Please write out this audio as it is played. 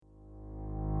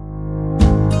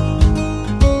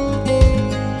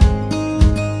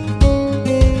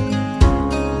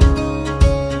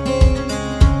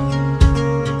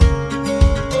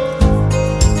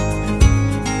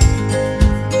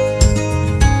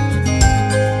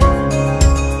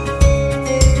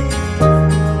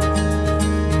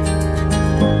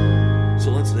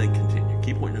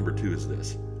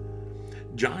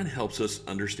helps us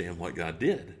understand what God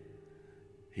did.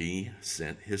 He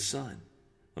sent his son.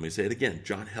 Let me say it again.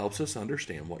 John helps us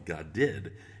understand what God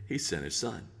did. He sent his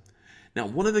son. Now,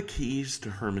 one of the keys to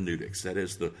hermeneutics, that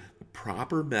is the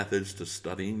proper methods to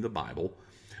studying the Bible,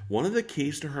 one of the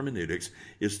keys to hermeneutics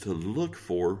is to look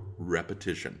for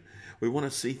repetition. We want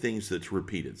to see things that's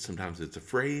repeated. Sometimes it's a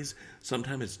phrase,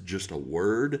 sometimes it's just a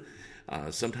word,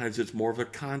 sometimes it's more of a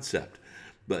concept.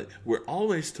 But we're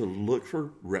always to look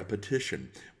for repetition.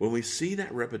 When we see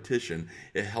that repetition,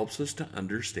 it helps us to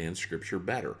understand Scripture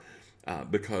better.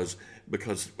 Because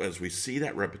as we see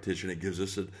that repetition, it gives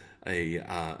us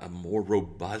a more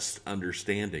robust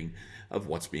understanding of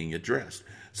what's being addressed.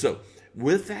 So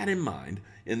with that in mind,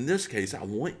 in this case, I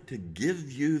want to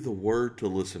give you the word to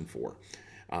listen for.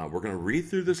 We're going to read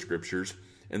through the Scriptures,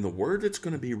 and the word that's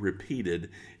going to be repeated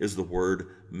is the word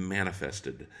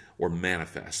manifested or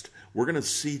manifest. We're going to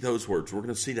see those words. We're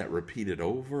going to see that repeated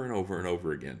over and over and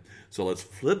over again. So let's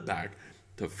flip back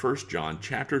to 1 John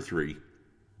chapter 3,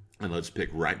 and let's pick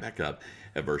right back up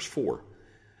at verse 4.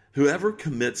 Whoever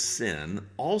commits sin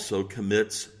also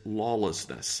commits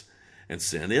lawlessness, and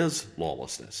sin is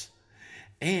lawlessness.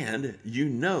 And you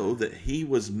know that he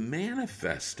was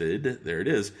manifested, there it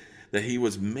is, that he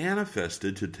was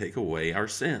manifested to take away our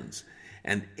sins.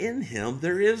 And in him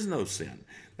there is no sin.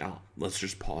 Now, let's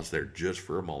just pause there just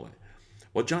for a moment.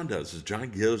 What John does is John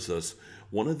gives us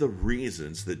one of the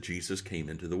reasons that Jesus came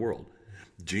into the world.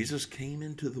 Jesus came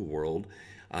into the world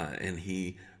and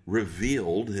he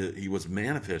revealed, he was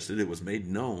manifested, it was made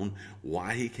known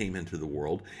why he came into the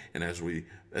world. And as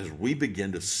we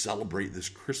begin to celebrate this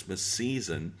Christmas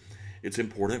season, it's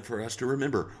important for us to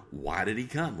remember, why did he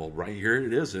come? Well, right here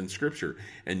it is in Scripture.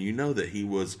 And you know that he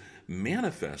was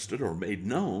manifested or made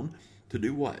known to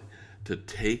do what? To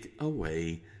take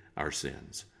away our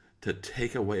sins. To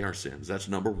take away our sins. That's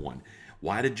number one.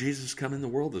 Why did Jesus come in the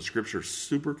world? The Scripture's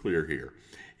super clear here.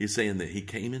 He's saying that he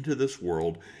came into this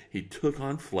world, he took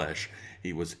on flesh,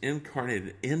 he was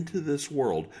incarnated into this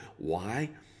world.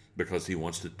 Why? Because he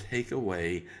wants to take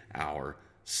away our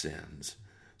sins.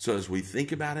 So as we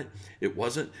think about it, it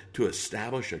wasn't to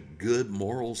establish a good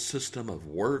moral system of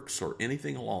works or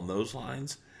anything along those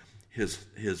lines.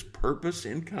 His purpose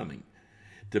in coming,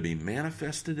 to be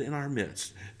manifested in our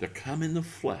midst, to come in the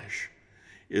flesh,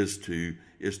 is to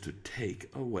take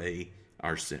away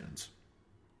our sins.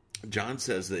 John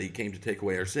says that he came to take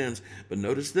away our sins, but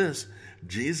notice this,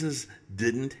 Jesus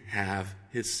didn't have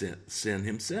his sin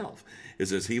himself. It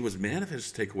says he was manifest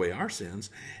to take away our sins,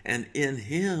 and in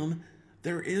him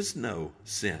there is no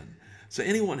sin. So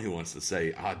anyone who wants to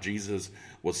say, Jesus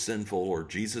was sinful or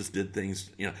Jesus did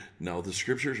things, no, the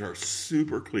Scriptures are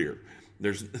super clear.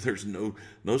 There's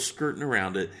no skirting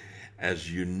around it.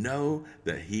 As you know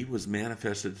that he was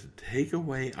manifested to take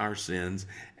away our sins,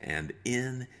 and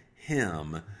in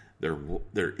him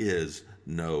there is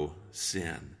no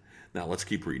sin. Now let's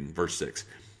keep reading. Verse 6.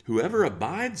 Whoever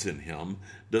abides in him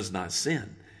does not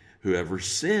sin. Whoever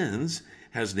sins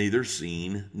has neither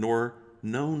seen nor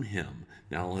known him.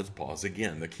 Now let's pause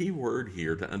again. The key word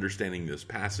here to understanding this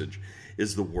passage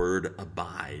is the word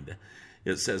abide.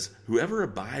 It says, whoever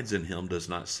abides in him does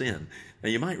not sin. Now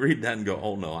you might read that and go,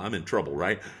 oh no, I'm in trouble,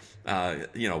 right?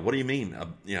 What do you mean?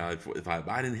 If I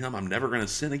abide in him, I'm never going to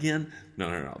sin again?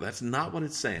 No. That's not what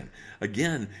it's saying.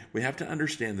 Again, we have to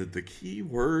understand that the key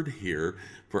word here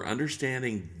for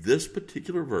understanding this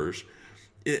particular verse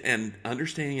and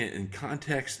understanding it in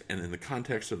context and in the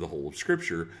context of the whole of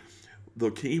Scripture,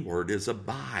 the key word is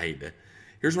abide.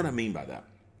 Here's what I mean by that.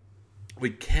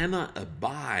 We cannot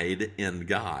abide in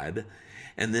God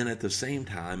and then at the same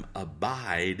time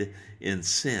abide in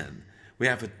sin. We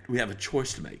have a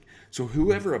choice to make. So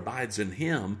whoever abides in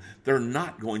him, they're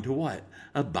not going to what?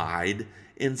 Abide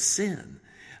in sin.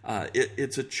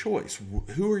 It's a choice.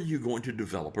 Who are you going to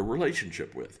develop a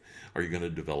relationship with? Are you going to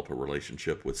develop a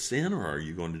relationship with sin, or are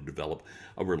you going to develop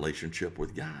a relationship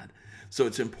with God? So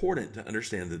it's important to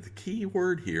understand that the key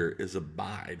word here is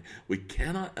abide. We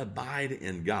cannot abide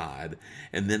in God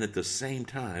and then at the same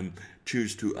time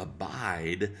choose to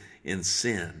abide in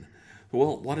sin.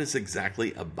 Well, what is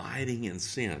exactly abiding in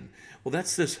sin? Well,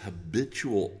 that's this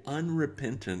habitual,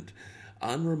 unrepentant,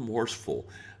 unremorseful.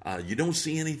 You don't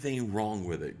see anything wrong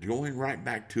with it. Going right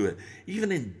back to it,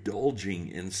 even indulging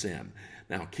in sin.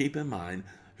 Now, keep in mind,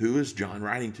 who is John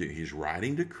writing to? He's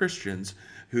writing to Christians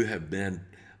who have been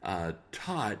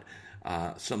taught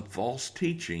some false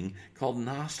teaching called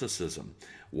Gnosticism.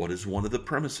 What is one of the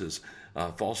premises,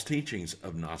 false teachings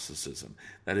of Gnosticism?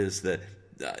 That is that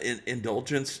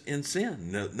indulgence in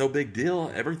sin. No big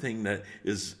deal. Everything that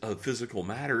is a physical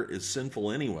matter is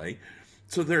sinful anyway.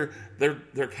 So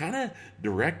they're kind of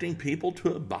directing people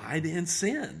to abide in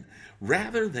sin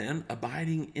rather than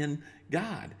abiding in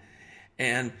God.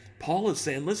 And Paul is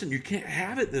saying, listen, you can't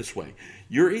have it this way.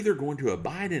 You're either going to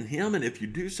abide in him, and if you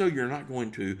do so, you're not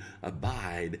going to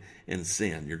abide in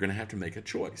sin. You're going to have to make a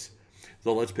choice.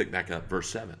 So let's pick back up verse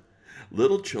 7.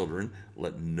 Little children,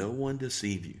 let no one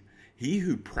deceive you. He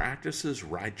who practices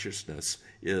righteousness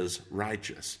is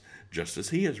righteous, just as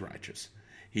he is righteous.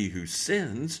 He who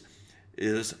sins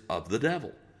is of the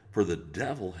devil, for the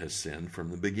devil has sinned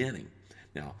from the beginning.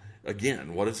 Now,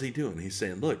 again, what is he doing? He's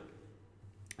saying, look,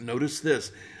 notice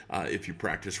this. If you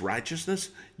practice righteousness,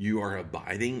 you are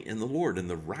abiding in the Lord. And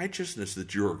the righteousness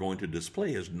that you are going to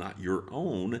display is not your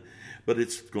own, but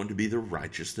it's going to be the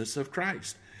righteousness of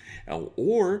Christ.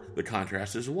 Or the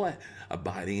contrast is what?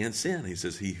 Abiding in sin. He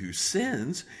says, he who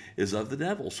sins is of the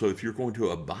devil. So if you're going to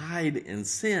abide in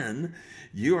sin,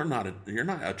 you're not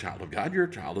a child of God, you're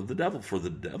a child of the devil, for the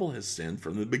devil has sinned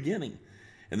from the beginning.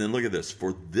 And then look at this.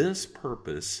 For this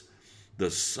purpose, the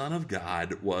Son of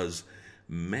God was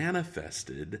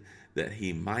manifested that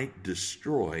he might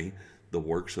destroy the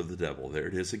works of the devil. There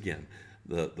it is again,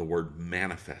 the word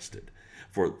manifested.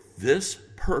 For this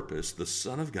purpose, the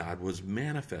Son of God was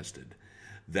manifested,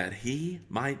 that he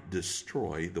might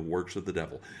destroy the works of the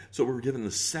devil. So we're given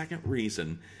the second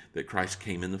reason that Christ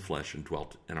came in the flesh and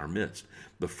dwelt in our midst.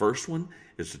 The first one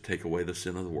is to take away the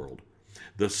sin of the world.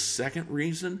 The second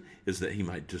reason is that he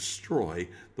might destroy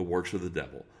the works of the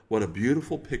devil. What a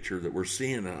beautiful picture that we're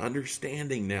seeing and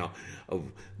understanding now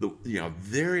of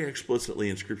very explicitly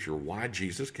in Scripture why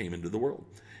Jesus came into the world.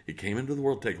 He came into the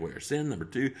world to take away our sin. Number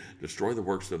 2, destroy the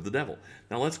works of the devil.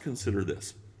 Now let's consider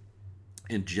this.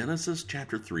 In Genesis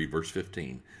chapter 3, verse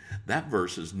 15, that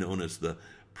verse is known as the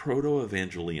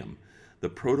proto-evangelium. The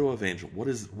proto-evangel. What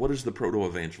is the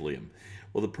proto-evangelium?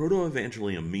 Well, the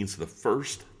proto-evangelium means the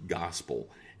first gospel.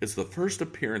 It's the first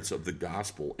appearance of the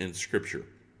gospel in Scripture.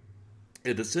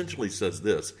 It essentially says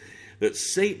this, that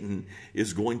Satan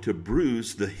is going to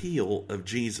bruise the heel of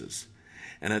Jesus.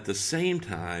 And at the same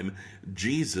time,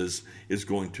 Jesus is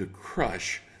going to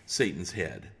crush Satan's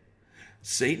head.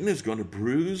 Satan is going to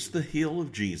bruise the heel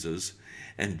of Jesus,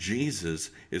 and Jesus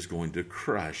is going to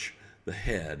crush the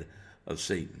head of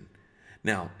Satan.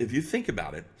 Now, if you think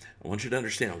about it, I want you to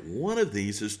understand one of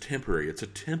these is temporary. It's a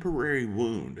temporary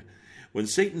wound. When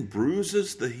Satan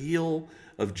bruises the heel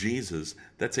of Jesus,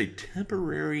 that's a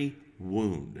temporary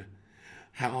wound.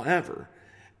 However,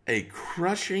 a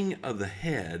crushing of the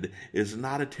head is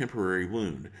not a temporary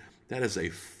wound. That is a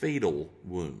fatal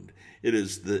wound. It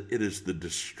is the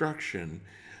destruction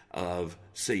of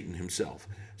Satan himself.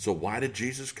 So why did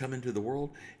Jesus come into the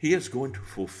world? He is going to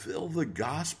fulfill the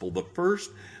gospel, the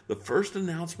first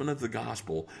announcement of the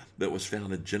gospel that was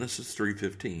found in Genesis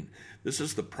 3:15. This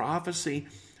is the prophecy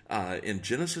in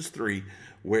Genesis 3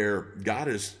 where God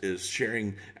is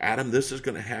sharing, Adam, this is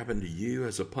going to happen to you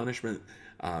as a punishment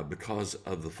because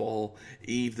of the fall.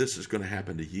 Eve, this is going to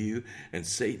happen to you. And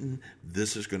Satan,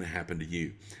 this is going to happen to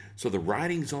you. So the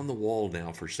writing's on the wall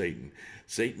now for Satan.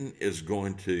 Satan is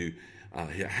going to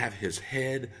have his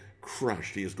head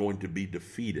crushed. He is going to be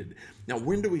defeated. Now,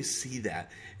 when do we see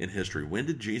that in history? When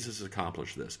did Jesus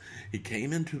accomplish this? He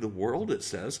came into the world, it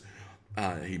says.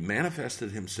 He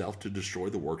manifested himself to destroy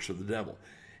the works of the devil.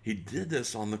 He did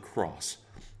this on the cross.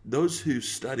 Those who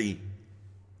study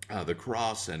the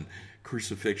cross and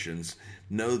crucifixions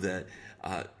know that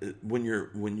when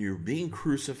you're being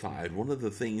crucified, one of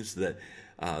the things that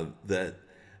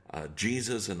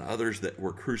Jesus and others that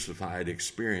were crucified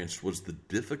experienced was the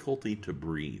difficulty to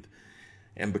breathe.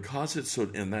 And because it's so,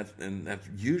 and that's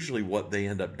usually what they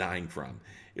end up dying from,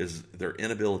 is their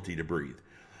inability to breathe.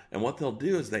 And what they'll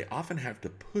do is they often have to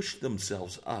push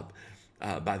themselves up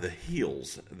by the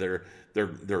heels. They're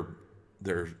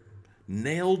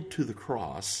nailed to the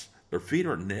cross. Their feet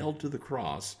are nailed to the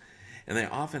cross, and they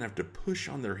often have to push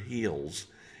on their heels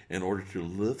in order to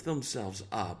lift themselves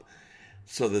up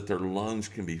so that their lungs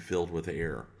can be filled with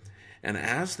air. And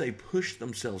as they push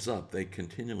themselves up, they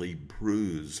continually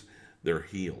bruise their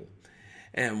heel.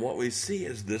 And what we see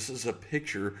is this is a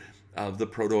picture of the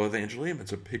proto-evangelium.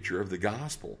 It's a picture of the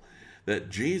gospel, that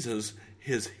Jesus,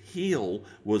 his heel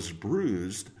was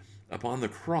bruised upon the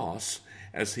cross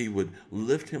as he would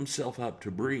lift himself up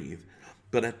to breathe.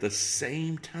 But at the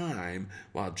same time,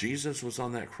 while Jesus was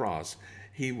on that cross,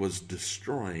 he was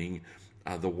destroying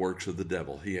the works of the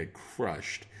devil. He had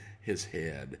crushed his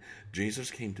head.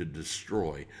 Jesus came to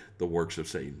destroy the works of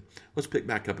Satan. Let's pick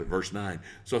back up at verse 9.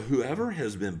 So whoever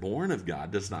has been born of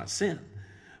God does not sin,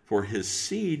 for his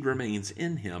seed remains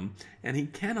in him, and he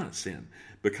cannot sin,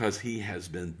 because he has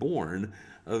been born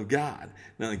of God.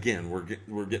 Now again,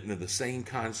 we're getting to the same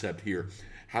concept here.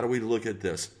 How do we look at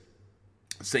this?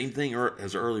 Same thing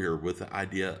as earlier with the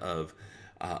idea of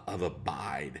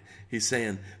abide. He's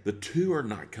saying the two are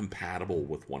not compatible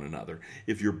with one another.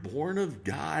 If you're born of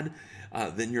God,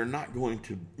 then you're not going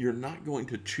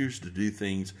to choose to do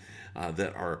things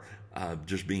that are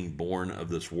just being born of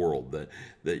this world.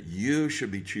 That you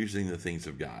should be choosing the things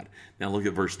of God. Now look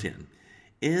at verse 10.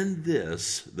 In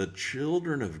this, the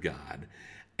children of God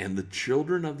and the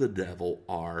children of the devil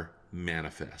are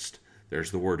manifest. There's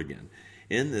the word again.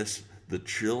 In this, the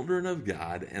children of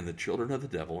God and the children of the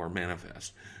devil are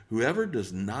manifest. Whoever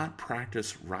does not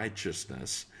practice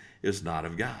righteousness is not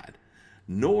of God,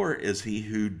 nor is he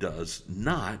who does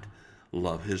not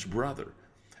love his brother.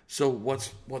 So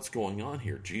what's going on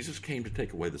here? Jesus came to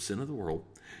take away the sin of the world.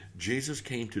 Jesus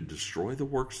came to destroy the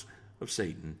works of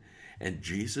Satan. And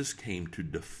Jesus came to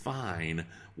define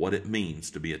what it means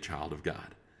to be a child of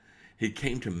God. He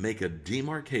came to make a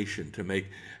demarcation, to make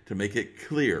it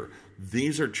clear.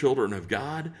 These are children of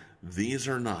God. These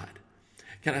are not.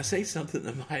 Can I say something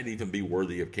that might even be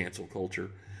worthy of cancel culture?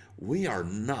 We are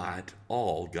not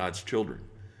all God's children.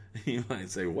 You might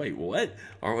say, wait, what?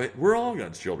 We're all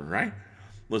God's children, right?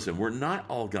 Listen, we're not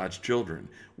all God's children.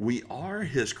 We are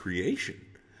his creation.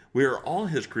 We are all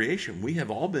his creation. We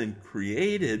have all been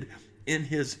created in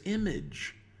his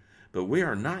image. But we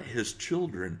are not his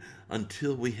children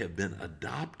until we have been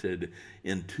adopted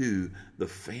into the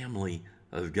family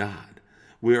of God.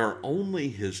 We are only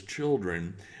his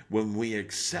children when we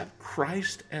accept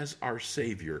Christ as our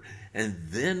Savior, and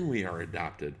then we are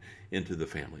adopted into the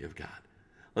family of God.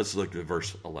 Let's look at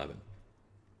verse 11.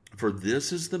 For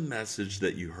this is the message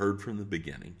that you heard from the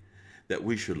beginning, that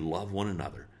we should love one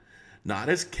another. Not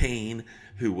as Cain,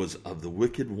 who was of the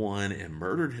wicked one and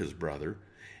murdered his brother.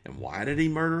 And why did he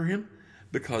murder him?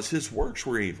 Because his works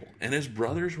were evil and his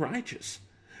brother's righteous.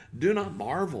 Do not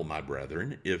marvel, my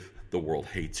brethren, if the world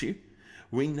hates you.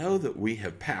 We know that we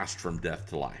have passed from death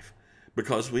to life,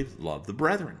 because we love the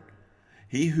brethren.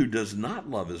 He who does not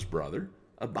love his brother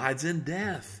abides in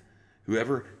death.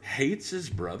 Whoever hates his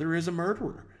brother is a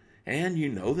murderer. And you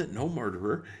know that no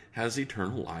murderer has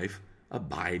eternal life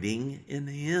abiding in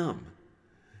him.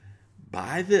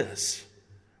 By this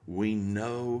we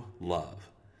know love,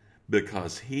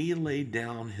 because he laid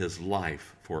down his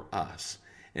life for us,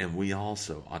 and we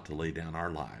also ought to lay down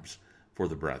our lives for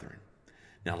the brethren.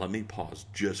 Now let me pause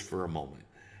just for a moment.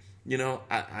 You know,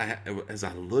 as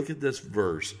I look at this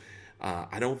verse,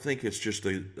 I don't think it's just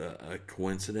a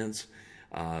coincidence.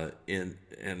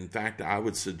 In fact, I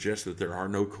would suggest that there are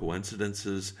no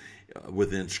coincidences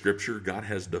within Scripture. God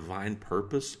has divine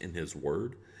purpose in his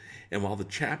word. And while the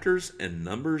chapters and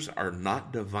numbers are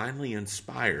not divinely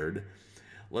inspired,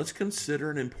 let's consider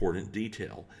an important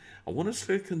detail. I want us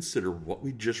to consider what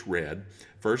we just read,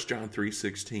 1 John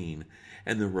 3:16,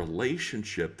 and the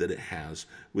relationship that it has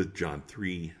with John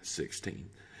 3:16.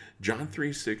 John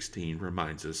 3:16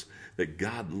 reminds us that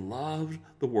God loved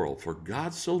the world, for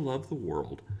God so loved the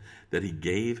world that he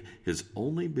gave his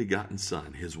only begotten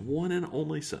Son, his one and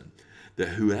only Son, that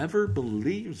whoever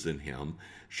believes in him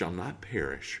shall not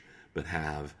perish, but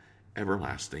have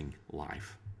everlasting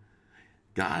life.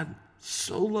 God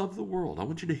so loved the world. I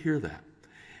want you to hear that.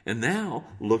 And now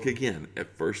look again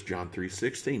at 1 John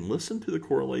 3:16. Listen to the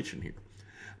correlation here.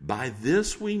 By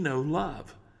this we know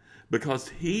love, because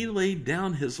he laid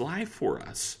down his life for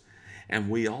us, and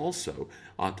we also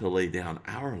ought to lay down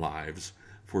our lives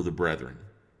for the brethren.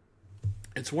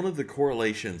 It's one of the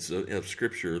correlations of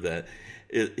Scripture that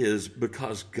it is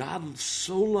because God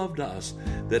so loved us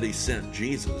that he sent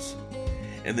Jesus.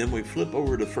 And then we flip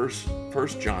over to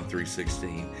 1 John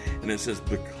 3:16, and it says,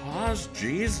 because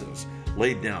Jesus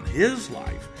laid down his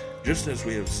life, just as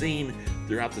we have seen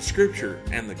throughout the Scripture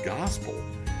and the gospel,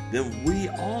 then we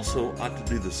also ought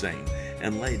to do the same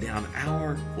and lay down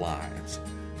our lives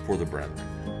for the brethren.